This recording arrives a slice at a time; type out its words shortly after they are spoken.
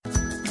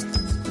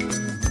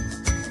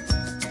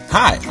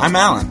Hi, I'm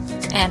Alan.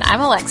 And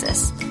I'm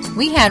Alexis.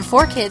 We had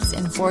 4 kids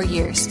in 4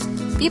 years.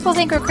 People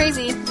think we're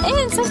crazy,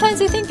 and sometimes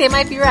they think they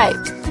might be right.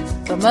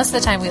 But most of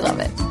the time we love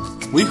it.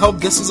 We hope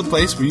this is a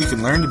place where you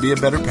can learn to be a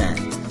better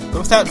parent,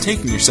 but without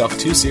taking yourself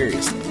too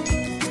seriously.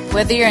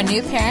 Whether you're a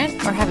new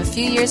parent or have a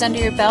few years under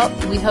your belt,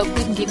 we hope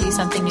we can give you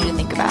something new to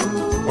think about.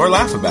 Or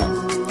laugh about.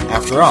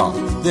 After all,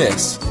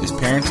 this is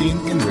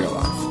parenting in real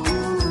life.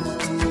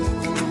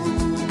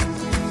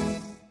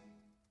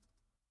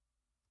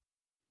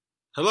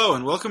 Hello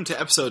and welcome to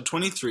episode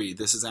 23.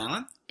 This is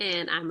Alan.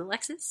 And I'm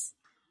Alexis.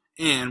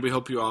 And we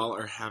hope you all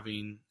are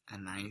having a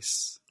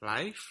nice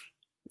life.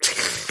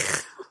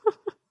 I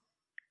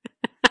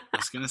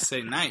was going to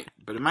say night,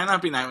 but it might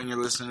not be night when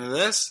you're listening to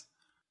this.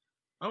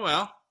 Oh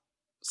well.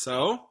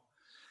 So,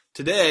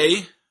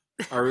 today,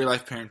 our real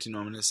life parenting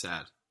moment is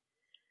sad.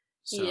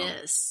 So,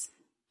 yes.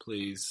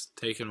 Please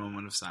take a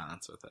moment of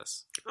silence with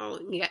us. Oh,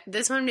 yeah.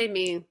 This one made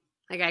me,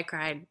 I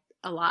cried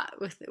a lot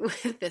with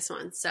this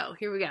one. So,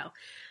 here we go.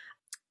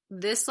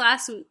 This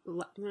last,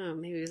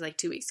 maybe it was like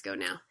 2 weeks ago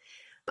now,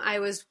 I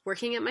was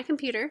working at my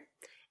computer,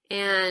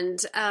 and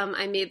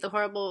I made the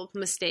horrible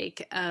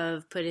mistake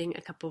of putting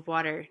a cup of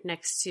water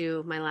next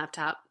to my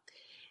laptop.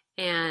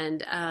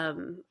 And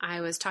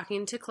I was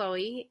talking to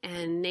Chloe,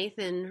 and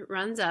Nathan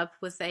runs up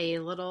with a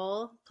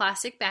little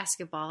plastic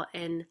basketball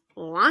and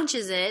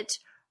launches it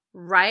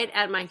right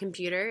at my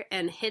computer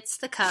and hits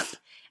the cup.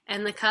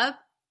 And the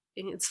cup,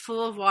 it's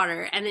full of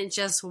water, and it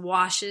just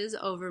washes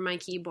over my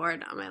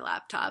keyboard on my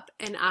laptop.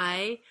 And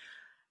I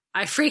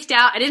freaked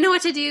out. I didn't know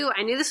what to do.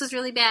 I knew this was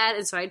really bad.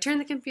 And so I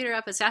turned the computer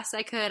up as fast as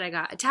I could. I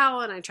got a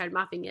towel and I tried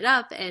mopping it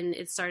up, and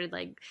it started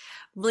like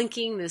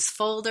blinking this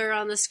folder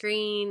on the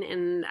screen,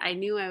 and I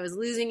knew I was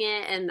losing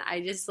it. And I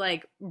just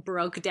like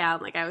broke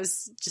down. Like I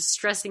was just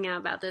stressing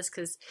out about this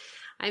because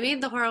I made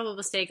the horrible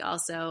mistake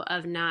also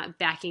of not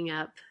backing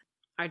up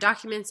our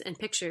documents and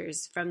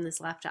pictures from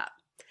this laptop.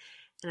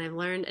 And I've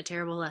learned a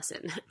terrible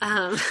lesson.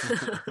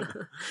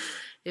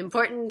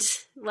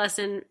 Important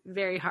lesson,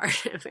 very hard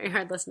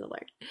lesson to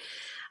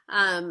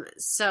learn.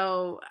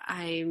 So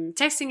I'm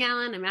texting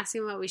Alan, I'm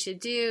asking him what we should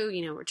do.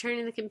 You know, we're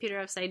turning the computer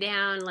upside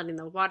down, letting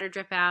the water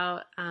drip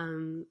out.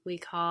 We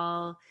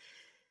call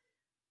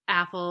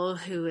Apple,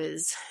 who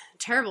is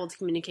terrible to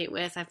communicate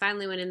with. I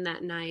finally went in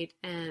that night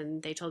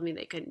and they told me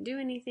they couldn't do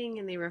anything,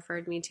 and they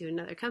referred me to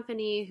another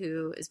company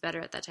who is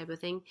better at that type of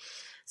thing.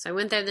 So I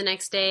went there the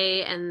next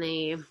day and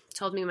they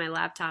told me my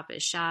laptop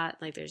is shot.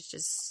 Like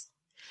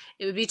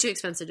it would be too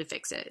expensive to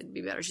fix it. It'd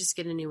be better just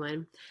get a new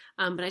one.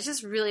 But I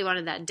just really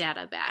wanted that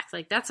data back.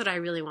 Like that's what I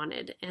really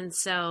wanted. And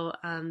so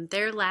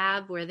their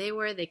lab where they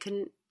were, they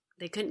couldn't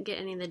get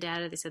any of the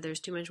data. They said there was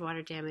too much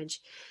water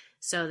damage.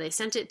 So they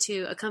sent it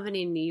to a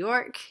company in New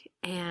York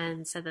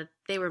and said that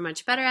they were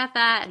much better at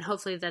that and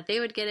hopefully that they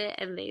would get it.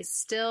 And they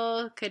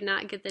still could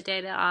not get the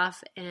data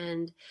off.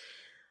 And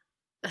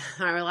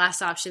our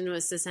last option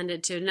was to send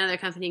it to another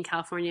company in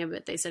California,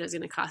 but they said it was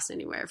going to cost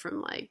anywhere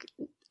from like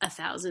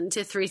 $1,000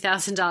 to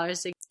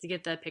 $3,000 to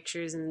get the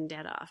pictures and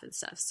data off and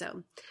stuff.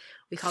 So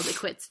we called it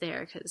quits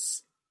there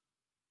because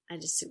I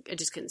just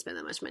couldn't spend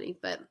that much money.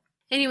 But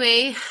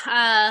anyway,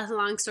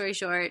 long story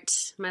short,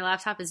 my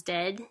laptop is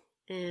dead,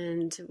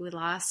 and we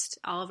lost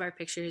all of our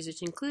pictures,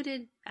 which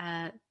included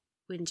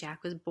when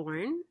Jack was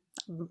born.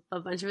 A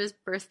bunch of his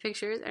birth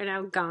pictures are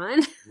now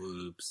gone.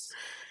 Whoops.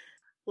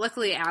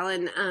 Luckily,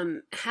 Alan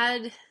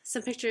had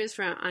some pictures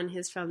on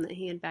his phone that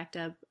he had backed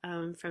up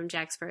from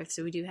Jack's birth,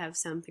 so we do have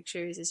some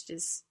pictures. It's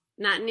just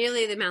not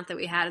nearly the amount that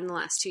we had in the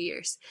last 2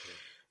 years.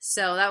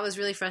 So that was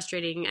really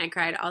frustrating. I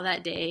cried all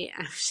that day.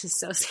 I was just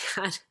so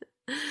sad.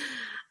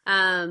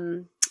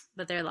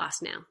 But they're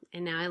lost now,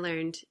 and now I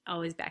learned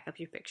always back up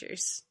your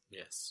pictures.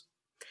 Yes.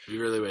 We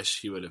really wish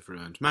he would have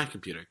ruined my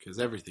computer because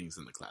everything's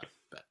in the cloud.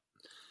 But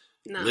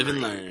Not live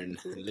and mine.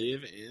 learn.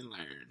 Live and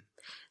learn.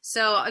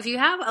 So if you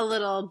have a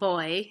little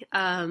boy,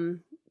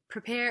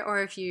 prepare,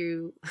 or if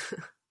you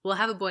will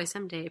have a boy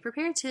someday,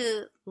 prepare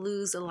to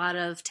lose a lot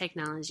of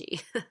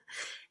technology.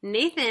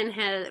 Nathan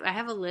I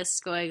have a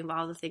list going of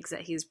all the things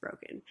that he's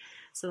broken.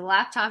 So the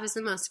laptop is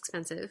the most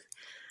expensive.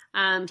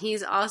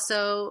 He's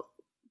also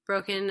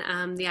broken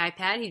the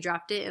iPad. He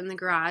dropped it in the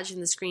garage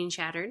and the screen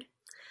shattered.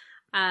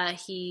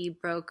 He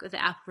broke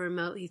the Apple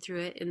remote. He threw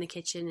it in the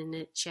kitchen and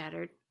it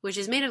shattered, which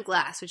is made of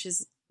glass, which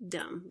is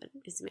dumb, but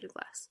it's made of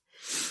glass.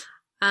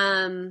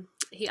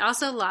 He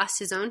also lost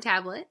his own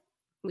tablet.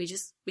 We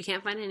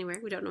can't find it anywhere.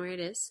 We don't know where it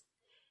is.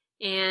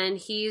 And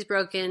he's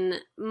broken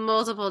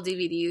multiple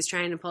DVDs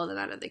trying to pull them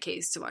out of the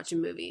case to watch a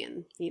movie,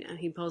 and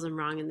he pulls them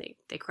wrong and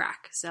they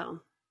crack.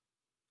 So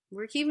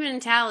we're keeping a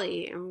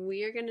tally, and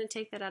we are going to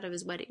take that out of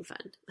his wedding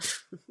fund.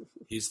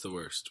 He's the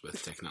worst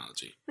with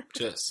technology.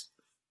 It's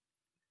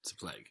a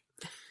plague.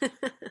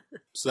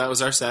 So that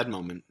was our sad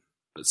moment,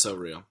 but so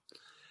real.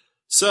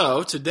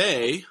 So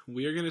today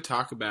we are going to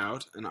talk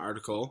about an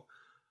article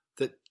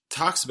that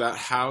talks about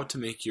how to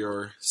make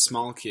your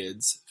small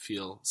kids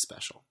feel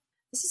special.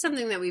 This is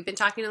something that we've been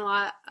talking a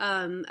lot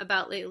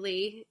about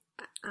lately.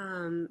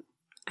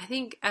 I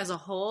think as a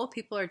whole,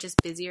 people are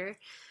just busier.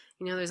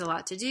 There's a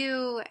lot to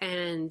do,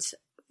 and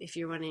if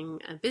you're running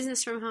a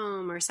business from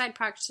home or side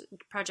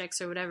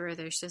projects or whatever,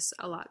 there's just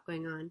a lot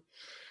going on.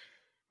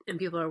 And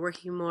people are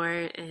working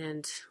more.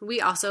 And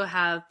we also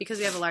have, because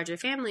we have a larger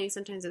family,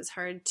 sometimes it's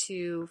hard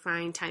to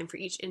find time for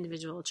each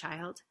individual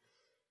child.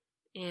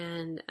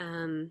 And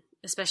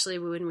especially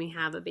when we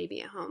have a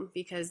baby at home,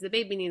 because the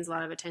baby needs a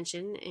lot of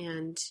attention,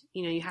 and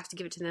you have to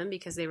give it to them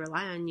because they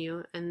rely on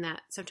you, and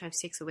that sometimes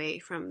takes away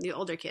from the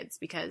older kids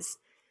because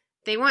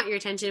they want your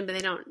attention, but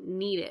they don't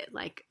need it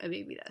like a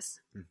baby does.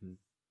 Mm-hmm.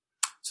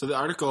 So the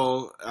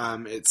article,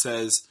 it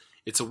says,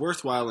 it's a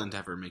worthwhile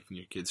endeavor making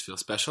your kids feel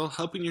special.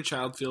 Helping your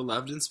child feel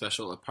loved and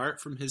special apart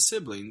from his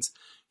siblings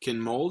can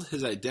mold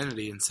his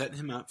identity and set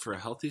him up for a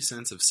healthy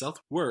sense of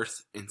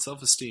self-worth and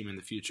self-esteem in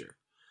the future.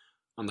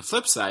 On the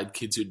flip side,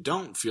 kids who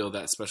don't feel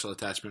that special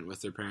attachment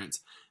with their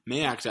parents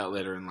may act out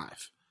later in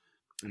life.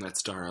 And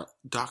that's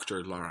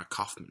Dr. Laura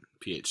Kaufman,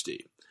 PhD.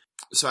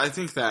 So I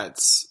think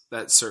that's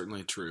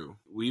certainly true.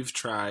 We've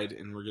tried,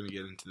 and we're going to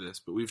get into this,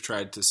 but we've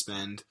tried to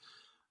spend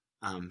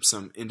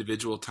some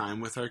individual time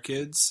with our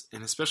kids,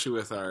 and especially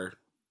with our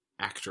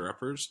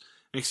actor-uppers.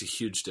 It makes a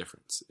huge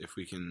difference if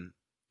we can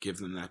give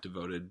them that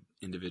devoted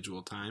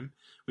individual time,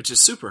 which is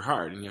super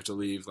hard, and you have to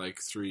leave like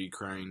 3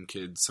 crying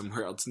kids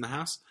somewhere else in the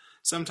house.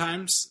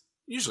 Sometimes,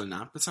 usually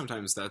not, but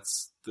sometimes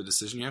that's the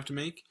decision you have to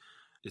make.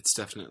 It's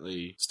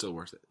definitely still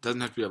worth it.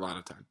 Doesn't have to be a lot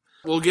of time.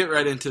 We'll get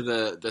right into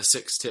the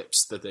 6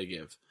 tips that they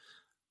give.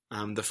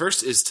 The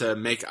first is to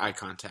make eye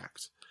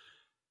contact.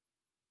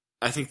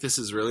 I think this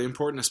is really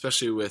important,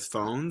 especially with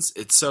phones.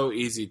 It's so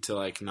easy to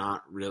like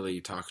not really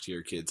talk to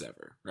your kids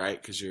ever,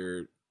 right? Because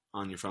you're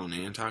on your phone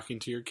and talking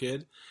to your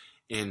kid.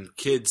 And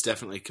kids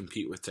definitely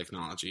compete with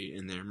technology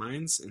in their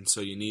minds. And so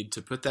you need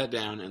to put that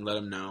down and let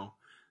them know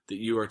that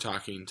you are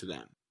talking to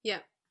them. Yeah.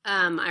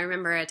 I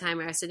remember a time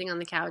where I was sitting on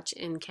the couch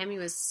and Kemi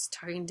was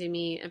talking to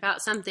me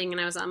about something,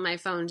 and I was on my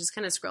phone just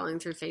kind of scrolling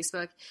through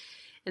Facebook.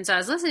 And so I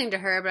was listening to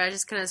her, but I was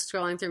just kind of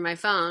scrolling through my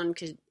phone,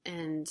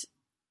 and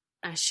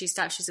she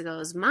stopped. She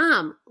goes,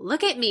 "Mom,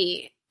 look at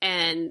me."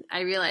 And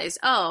I realized,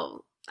 I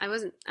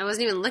wasn't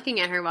even looking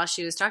at her while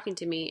she was talking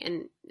to me.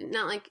 And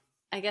not like,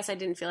 I guess I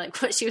didn't feel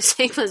like what she was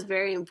saying was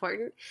very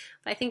important,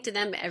 but I think to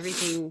them,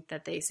 everything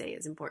that they say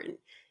is important,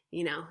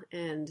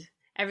 and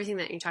everything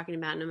that you're talking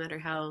about, no matter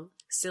how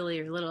silly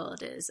or little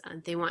it is,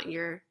 they want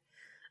your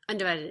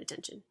undivided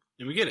attention.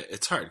 And we get it.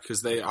 It's hard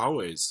because they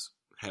always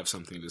have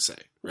something to say,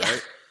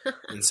 right?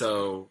 And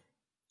so,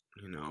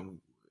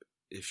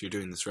 if you're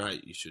doing this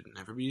right, you should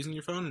never be using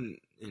your phone.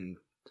 And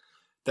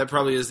that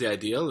probably is the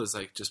ideal, is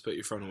like just put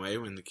your phone away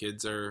when the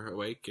kids are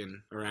awake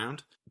and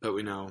around. But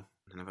we know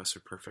none of us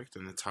are perfect,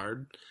 and it's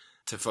hard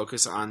to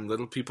focus on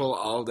little people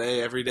all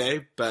day, every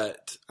day.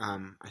 But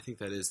I think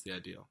that is the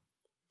ideal.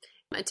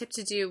 A tip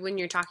to do when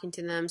you're talking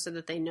to them so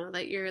that they know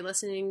that you're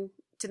listening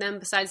to them,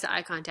 besides the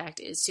eye contact,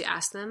 is to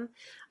ask them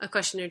a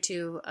question or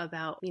two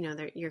about,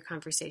 your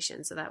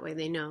conversation. So that way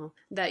they know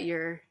that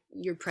you're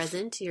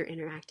present, you're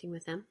interacting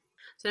with them.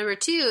 So number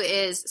 2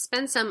 is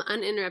spend some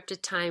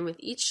uninterrupted time with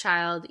each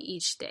child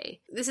each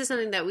day. This is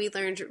something that we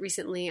learned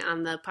recently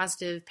on the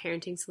Positive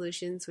Parenting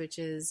Solutions, which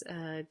is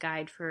a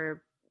guide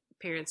for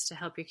parents to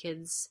help your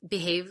kids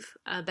behave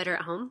better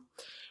at home.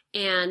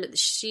 And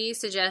she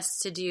suggests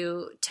to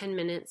do 10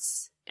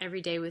 minutes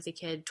every day with a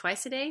kid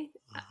twice a day.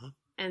 Uh-huh.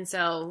 And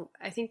so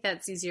I think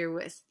that's easier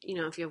with,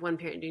 if you have one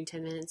parent doing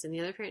 10 minutes and the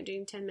other parent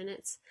doing 10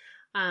 minutes,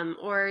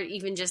 or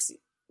even just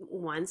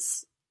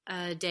once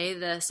a day,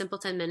 the simple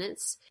 10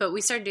 minutes. But we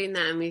started doing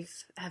that, and we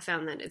have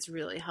found that it's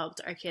really helped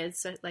our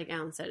kids, like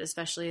Alan said,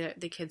 especially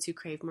the kids who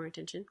crave more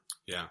attention.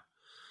 Yeah.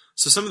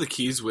 So some of the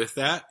keys with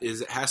that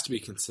is it has to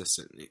be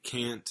consistent. It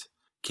can't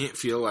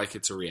feel like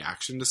it's a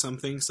reaction to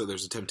something. So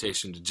there's a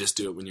temptation to just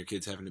do it when your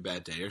kid's having a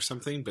bad day or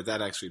something, but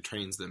that actually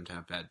trains them to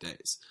have bad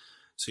days.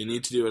 So you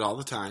need to do it all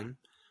the time.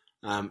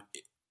 And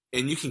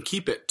you can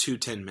keep it to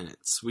 10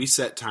 minutes. We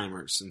set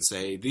timers and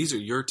say, these are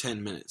your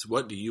 10 minutes.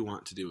 What do you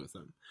want to do with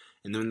them?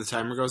 And then when the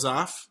timer goes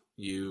off,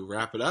 you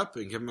wrap it up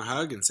and give them a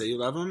hug and say you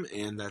love them,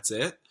 and that's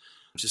it.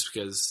 Just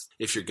because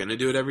if you're going to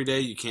do it every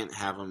day, you can't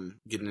have them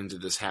getting into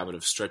this habit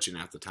of stretching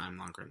out the time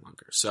longer and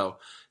longer. So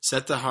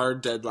set the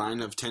hard deadline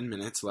of 10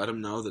 minutes. Let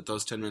them know that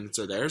those 10 minutes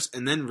are theirs,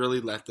 and then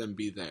really let them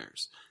be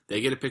theirs.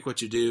 They get to pick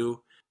what you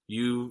do.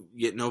 You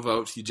get no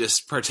vote. You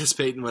just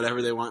participate in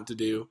whatever they want to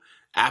do.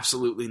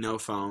 Absolutely no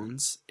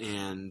phones.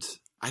 And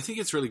I think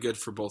it's really good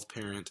for both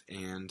parent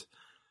and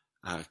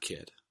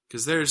kid.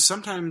 Because there's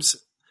sometimes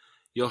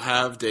you'll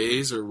have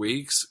days or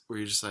weeks where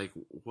you're just like,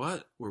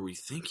 what were we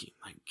thinking?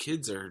 Like,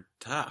 kids are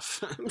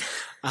tough.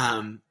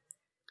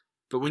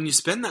 But when you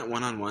spend that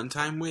one-on-one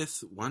time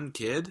with one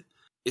kid,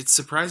 it's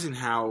surprising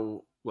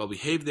how well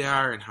behaved they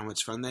are and how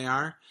much fun they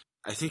are.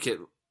 I think it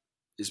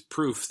is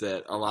proof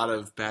that a lot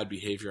of bad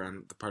behavior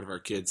on the part of our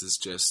kids is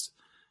just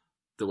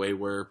the way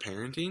we're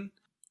parenting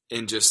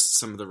and just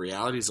some of the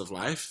realities of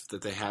life,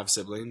 that they have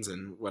siblings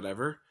and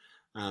whatever.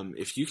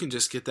 If you can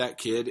just get that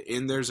kid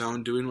in their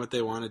zone doing what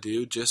they want to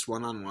do, just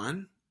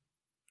one-on-one,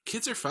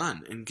 kids are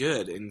fun and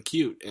good and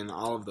cute and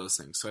all of those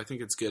things. So I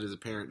think it's good as a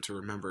parent to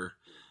remember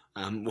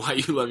why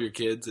you love your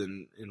kids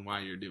and why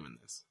you're doing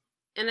this.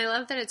 And I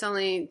love that it's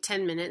only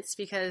 10 minutes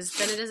because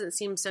then it doesn't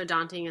seem so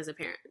daunting as a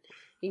parent.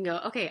 You can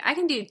go, okay, I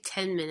can do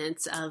 10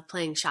 minutes of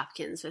playing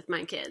Shopkins with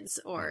my kids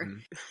or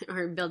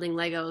or building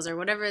Legos or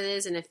whatever it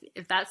is. And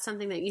if that's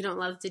something that you don't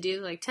love to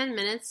do, like 10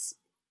 minutes,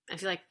 I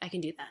feel like I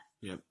can do that.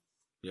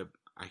 Yep.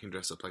 I can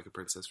dress up like a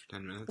princess for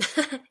 10 minutes.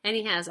 And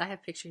he has. I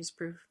have pictures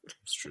proof.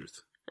 It's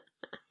truth.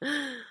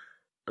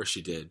 Or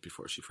she did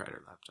before she fried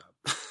her laptop.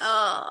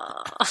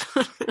 Oh.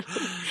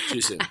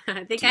 Too soon.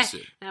 I think that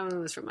one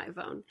was from my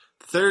phone.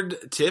 The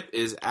third tip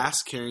is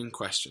ask caring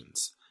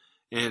questions.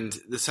 And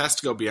this has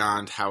to go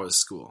beyond how is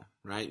school,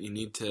 right? You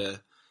need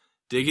to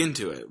dig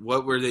into it.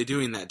 What were they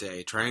doing that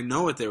day? Try and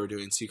know what they were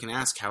doing so you can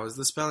ask, how was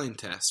the spelling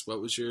test?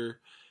 What was your,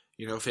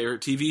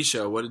 favorite TV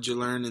show? What did you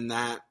learn in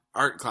that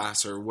art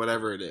class or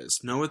whatever it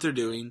is? Know what they're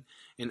doing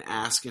and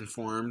ask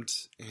informed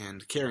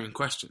and caring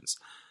questions.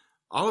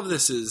 All of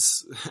this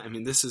is,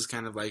 this is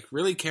kind of like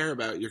really care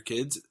about your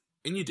kids,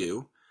 and you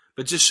do,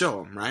 but just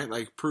show them, right?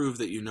 Like prove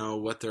that you know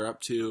what they're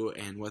up to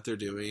and what they're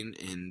doing,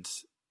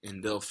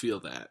 and they'll feel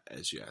that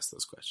as you ask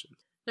those questions.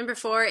 Number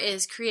 4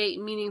 is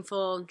create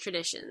meaningful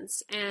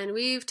traditions. And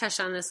we've touched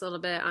on this a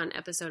little bit on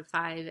episode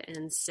 5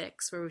 and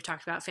 6, where we've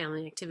talked about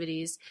family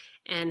activities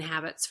and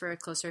habits for a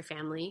closer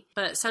family.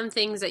 But some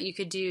things that you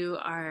could do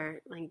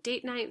are like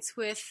date nights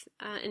with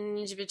an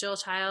individual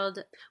child.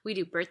 We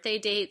do birthday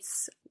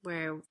dates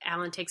where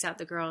Alan takes out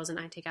the girls and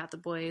I take out the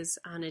boys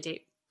on a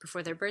date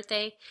before their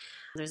birthday.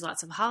 There's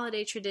lots of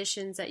holiday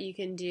traditions that you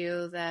can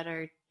do that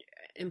are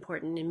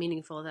important and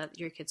meaningful that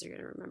your kids are going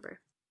to remember.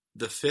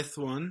 The 5th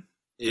one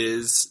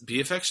is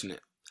be affectionate.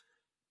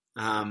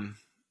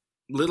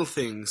 Little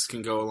things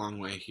can go a long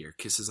way here.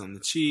 Kisses on the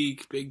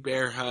cheek, big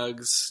bear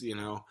hugs,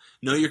 know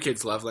your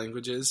kids' love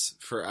languages.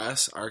 For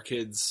us, our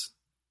kids,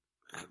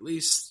 at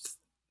least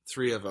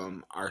 3 of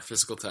them are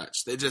physical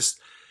touch. They just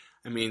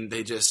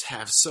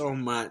have so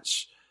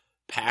much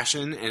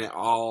passion, and it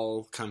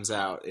all comes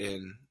out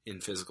in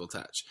physical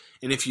touch.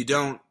 And if you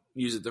don't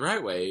use it the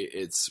right way,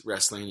 it's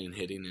wrestling and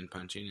hitting and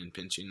punching and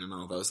pinching and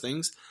all those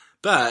things.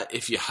 But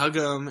if you hug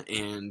them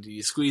and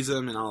you squeeze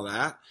them and all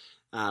that,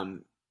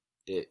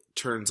 it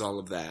turns all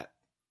of that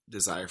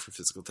desire for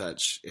physical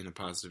touch in a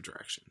positive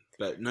direction.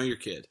 But know your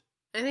kid.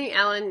 I think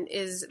Alan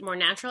is more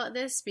natural at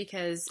this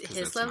because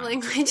his love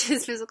language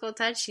is physical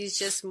touch. He's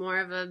just more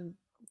of a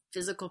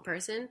physical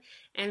person.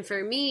 And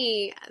for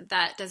me,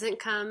 that doesn't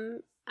come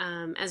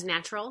as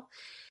natural.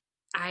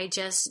 I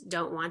just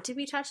don't want to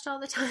be touched all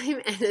the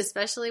time. And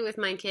especially with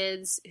my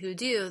kids who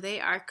do, they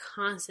are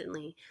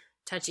constantly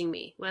touching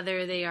me,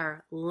 whether they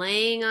are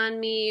laying on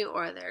me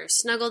or they're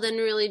snuggled in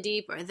really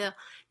deep, or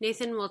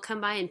Nathan will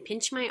come by and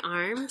pinch my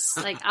arms.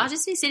 Like I'll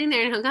just be sitting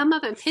there and he'll come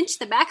up and pinch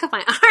the back of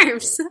my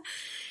arms.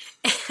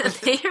 And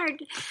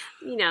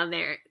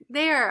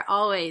they are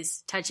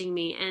always touching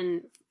me,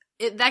 and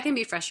that can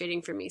be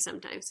frustrating for me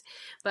sometimes.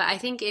 But I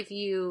think if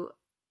you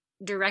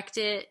direct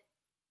it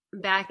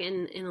back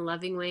in a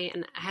loving way,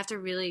 and I have to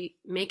really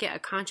make it a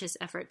conscious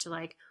effort to,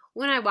 like,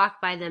 when I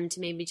walk by them,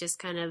 to maybe just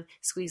kind of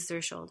squeeze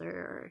their shoulder,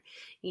 or,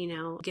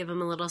 give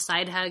them a little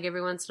side hug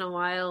every once in a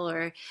while,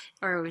 or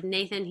with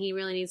Nathan, he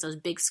really needs those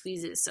big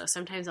squeezes. So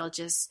sometimes I'll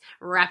just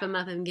wrap him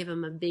up and give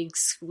him a big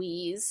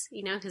squeeze,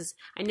 because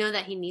I know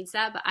that he needs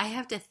that, but I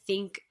have to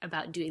think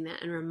about doing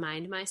that and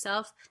remind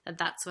myself that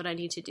that's what I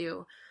need to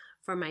do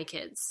for my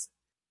kids.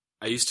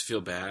 I used to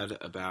feel bad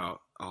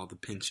about all the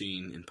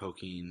pinching and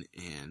poking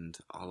and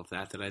all of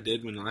that I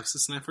did when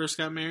Alexis and I first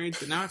got married,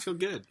 but now I feel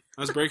good.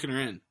 I was breaking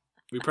her in.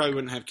 We probably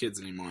wouldn't have kids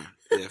anymore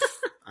if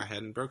I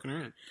hadn't broken her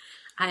in.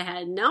 I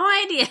had no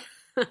idea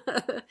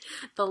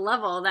the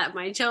level that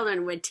my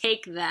children would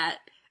take that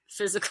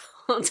physical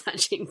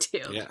touching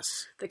to.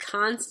 Yes. The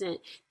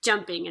constant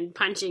jumping and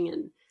punching,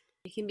 and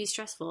it can be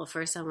stressful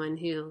for someone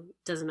who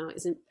doesn't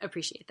always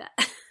appreciate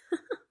that.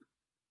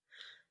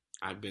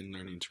 I've been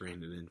learning to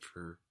rein it in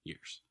for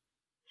years.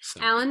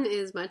 So. Alan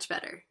is much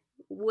better.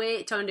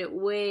 Toned it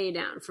way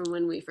down from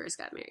when we first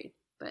got married.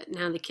 But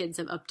now the kids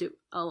have upped it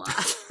a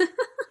lot.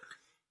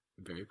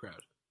 I'm very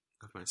proud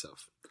of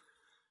myself.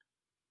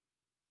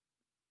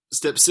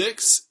 Step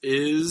 6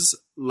 is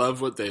love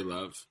what they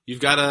love.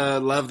 You've got to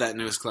love that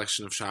newest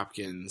collection of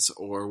Shopkins,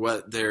 or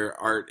what their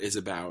art is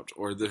about,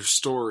 or their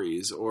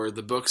stories, or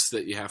the books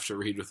that you have to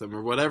read with them,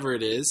 or whatever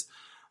it is.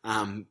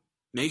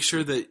 Make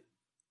sure that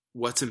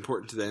what's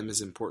important to them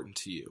is important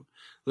to you.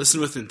 Listen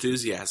with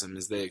enthusiasm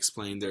as they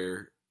explain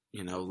their,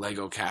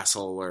 Lego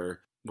castle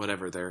or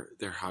whatever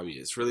their hobby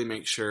is. Really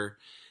make sure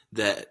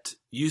that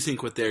you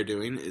think what they're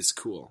doing is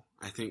cool.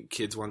 I think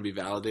kids want to be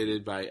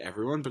validated by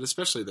everyone, but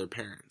especially their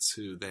parents,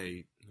 who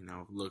they,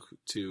 look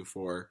to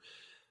for,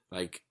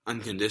 like,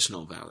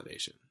 unconditional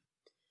validation.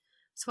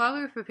 So while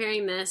we were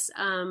preparing this,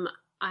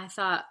 I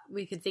thought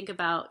we could think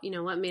about,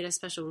 what made us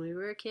special when we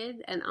were a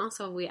kid. And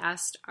also we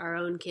asked our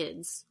own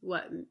kids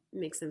what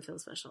makes them feel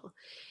special.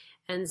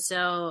 And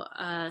so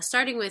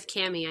starting with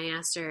Cammie, I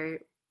asked her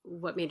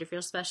what made her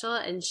feel special.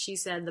 And she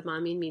said the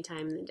mommy and me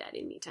time and the daddy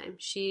and me time.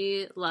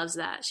 She loves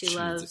that. She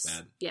loves, needs it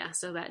bad. Yeah,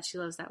 so bad. She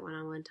loves that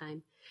one-on-one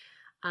time.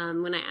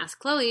 When I asked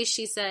Chloe,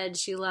 she said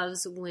she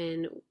loves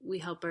when we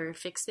help her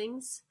fix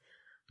things,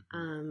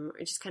 or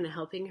just kind of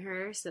helping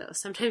her. So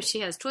sometimes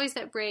she has toys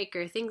that break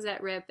or things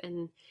that rip,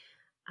 and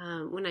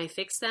when I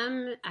fix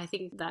them, I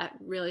think that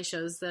really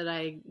shows that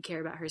I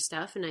care about her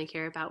stuff and I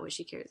care about what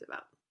she cares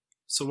about.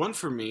 So one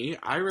for me,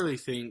 I really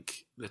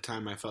think the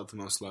time I felt the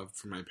most love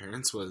from my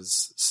parents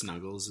was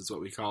snuggles, is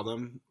what we call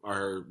them,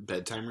 our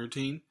bedtime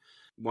routine.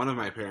 One of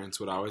my parents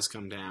would always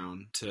come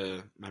down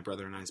to my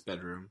brother and I's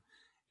bedroom,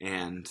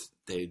 and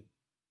they'd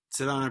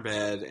sit on our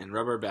bed and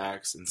rub our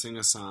backs and sing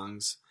us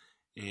songs,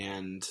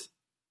 and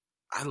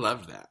I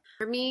loved that.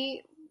 For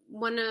me,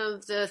 one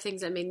of the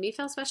things that made me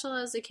feel special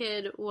as a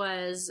kid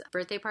was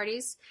birthday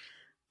parties.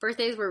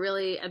 Birthdays were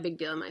really a big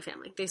deal in my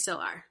family. They still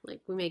are.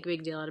 Like, we make a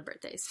big deal out of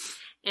birthdays.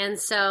 And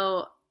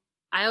so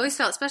I always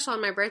felt special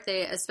on my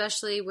birthday,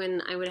 especially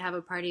when I would have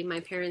a party. My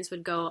parents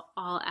would go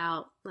all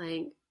out.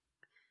 Like,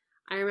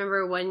 I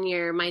remember one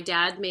year my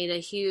dad made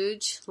a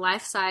huge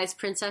life-size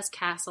princess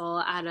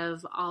castle out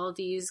of all of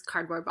these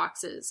cardboard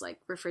boxes, like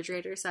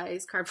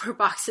refrigerator-sized cardboard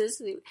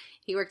boxes.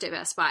 He worked at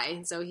Best Buy,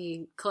 and so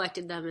he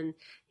collected them, and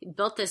he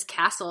built this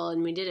castle,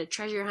 and we did a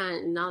treasure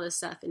hunt and all this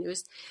stuff, and it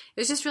was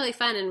just really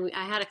fun. And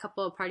I had a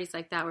couple of parties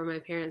like that where my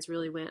parents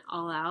really went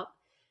all out,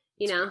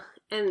 you know,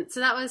 and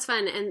so that was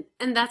fun.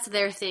 And that's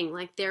their thing.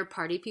 Like, they're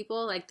party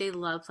people. Like, they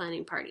love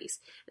planning parties.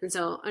 And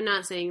so I'm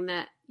not saying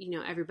that, you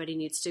know, everybody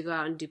needs to go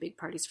out and do big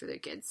parties for their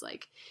kids.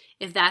 Like,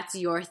 if that's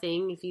your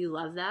thing, if you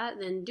love that,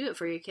 then do it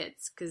for your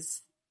kids.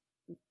 Because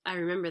I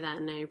remember that,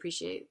 and I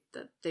appreciate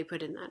that they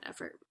put in that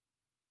effort.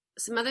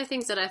 Some other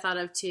things that I thought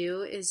of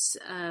too is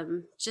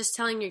just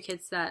telling your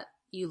kids that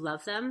you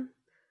love them.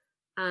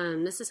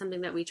 This is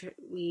something that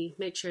we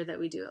make sure that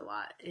we do a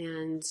lot.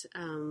 And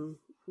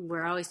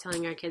we're always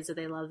telling our kids that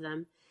they love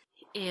them.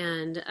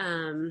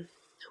 And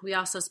we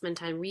also spend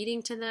time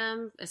reading to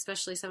them,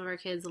 especially some of our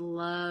kids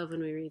love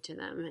when we read to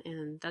them,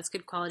 and that's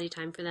good quality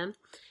time for them.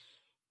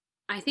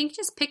 I think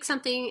just pick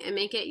something and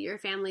make it your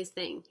family's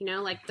thing. You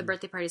know, like the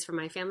birthday parties for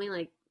my family,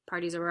 like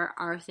parties are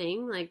our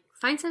thing. Like,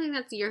 find something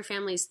that's your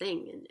family's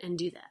thing and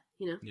do that,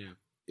 you know? Yeah.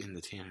 In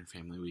the Tanner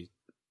family, we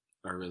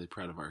are really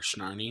proud of our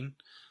schnarning,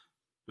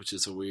 which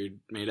is a weird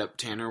made-up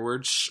Tanner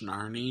word,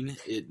 schnarning.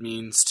 It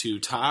means to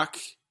talk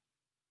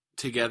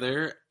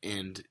together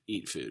and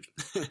eat food.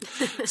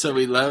 So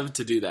we love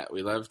to do that.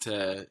 We love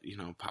to, you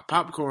know, pop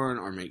popcorn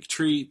or make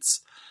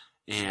treats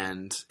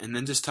and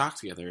then just talk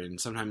together.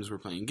 And sometimes we're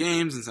playing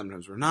games and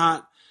sometimes we're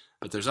not,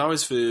 but there's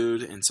always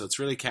food. And so it's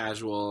really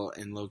casual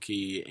and low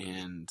key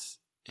and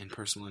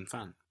personal and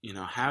fun. You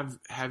know, have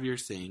your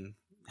thing,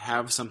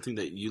 have something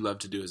that you love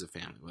to do as a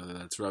family, whether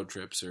that's road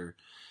trips or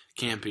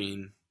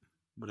camping,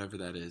 whatever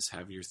that is.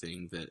 Have your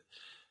thing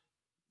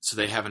so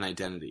they have an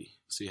identity.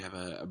 So you have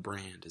a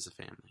brand as a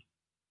family.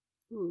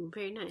 Ooh,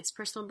 very nice.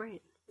 Personal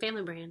brand.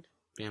 Family brand.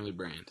 Family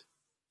brand.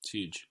 It's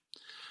huge.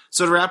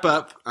 So to wrap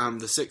up,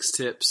 the 6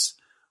 tips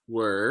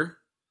were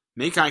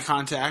make eye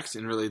contact,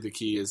 and really the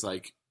key is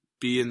like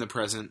be in the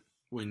present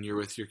when you're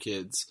with your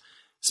kids.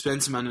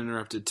 Spend some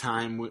uninterrupted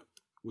time.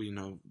 We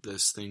know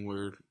this thing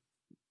we're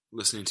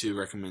listening to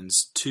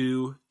recommends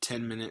 2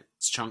 10-minute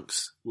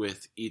chunks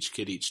with each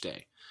kid each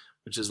day,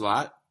 which is a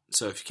lot.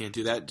 So if you can't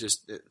do that,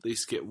 just at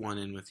least get 1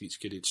 in with each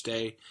kid each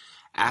day.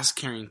 Ask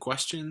caring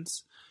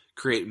questions.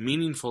 Create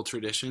meaningful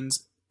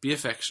traditions. Be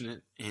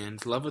affectionate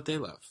and love what they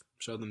love.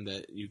 Show them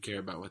that you care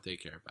about what they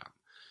care about.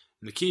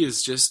 And the key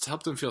is just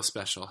help them feel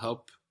special.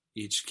 Help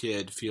each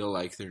kid feel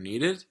like they're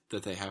needed,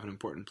 that they have an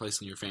important place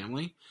in your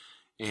family.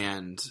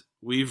 And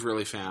we've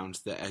really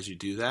found that as you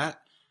do that,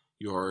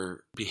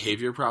 your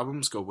behavior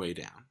problems go way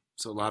down.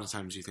 So a lot of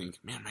times you think,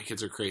 man, my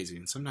kids are crazy.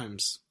 And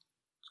sometimes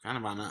it's kind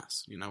of on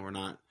us. You know, we're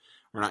not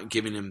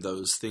giving them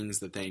those things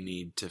that they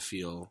need to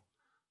feel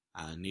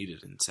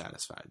needed and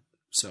satisfied.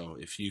 So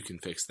if you can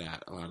fix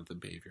that, a lot of the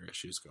behavior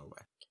issues go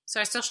away. So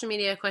our social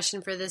media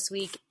question for this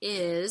week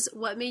is,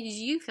 what made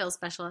you feel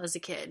special as a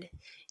kid?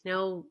 You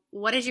know,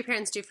 what did your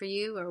parents do for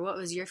you, or what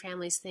was your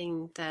family's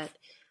thing that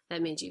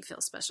made you feel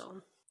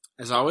special?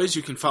 As always,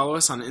 you can follow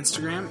us on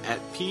Instagram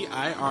at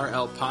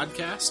PIRL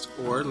Podcast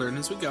or Learn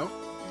As We Go.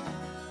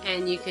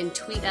 And you can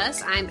tweet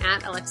us. I'm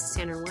at Alexis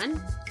Tanner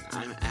 1.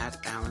 I'm at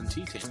Alan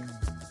T. Tanner.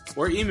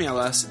 Or email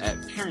us at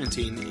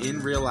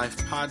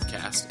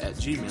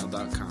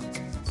parentinginreallifepodcast@gmail.com.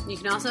 You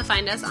can also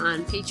find us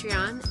on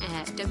Patreon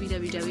at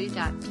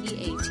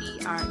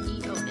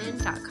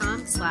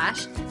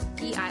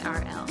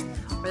www.patreon.com/PIRL,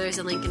 where there's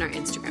a link in our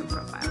Instagram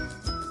profile.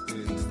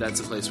 And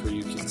that's a place where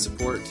you can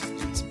support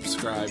and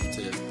subscribe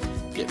to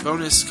get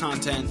bonus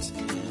content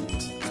and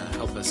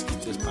help us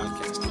keep this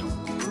podcast going.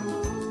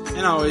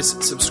 And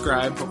always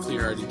subscribe. Hopefully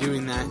you're already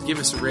doing that. Give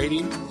us a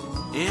rating.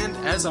 And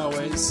as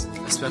always,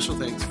 a special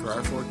thanks for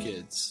our 4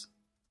 kids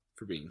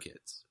for being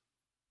kids.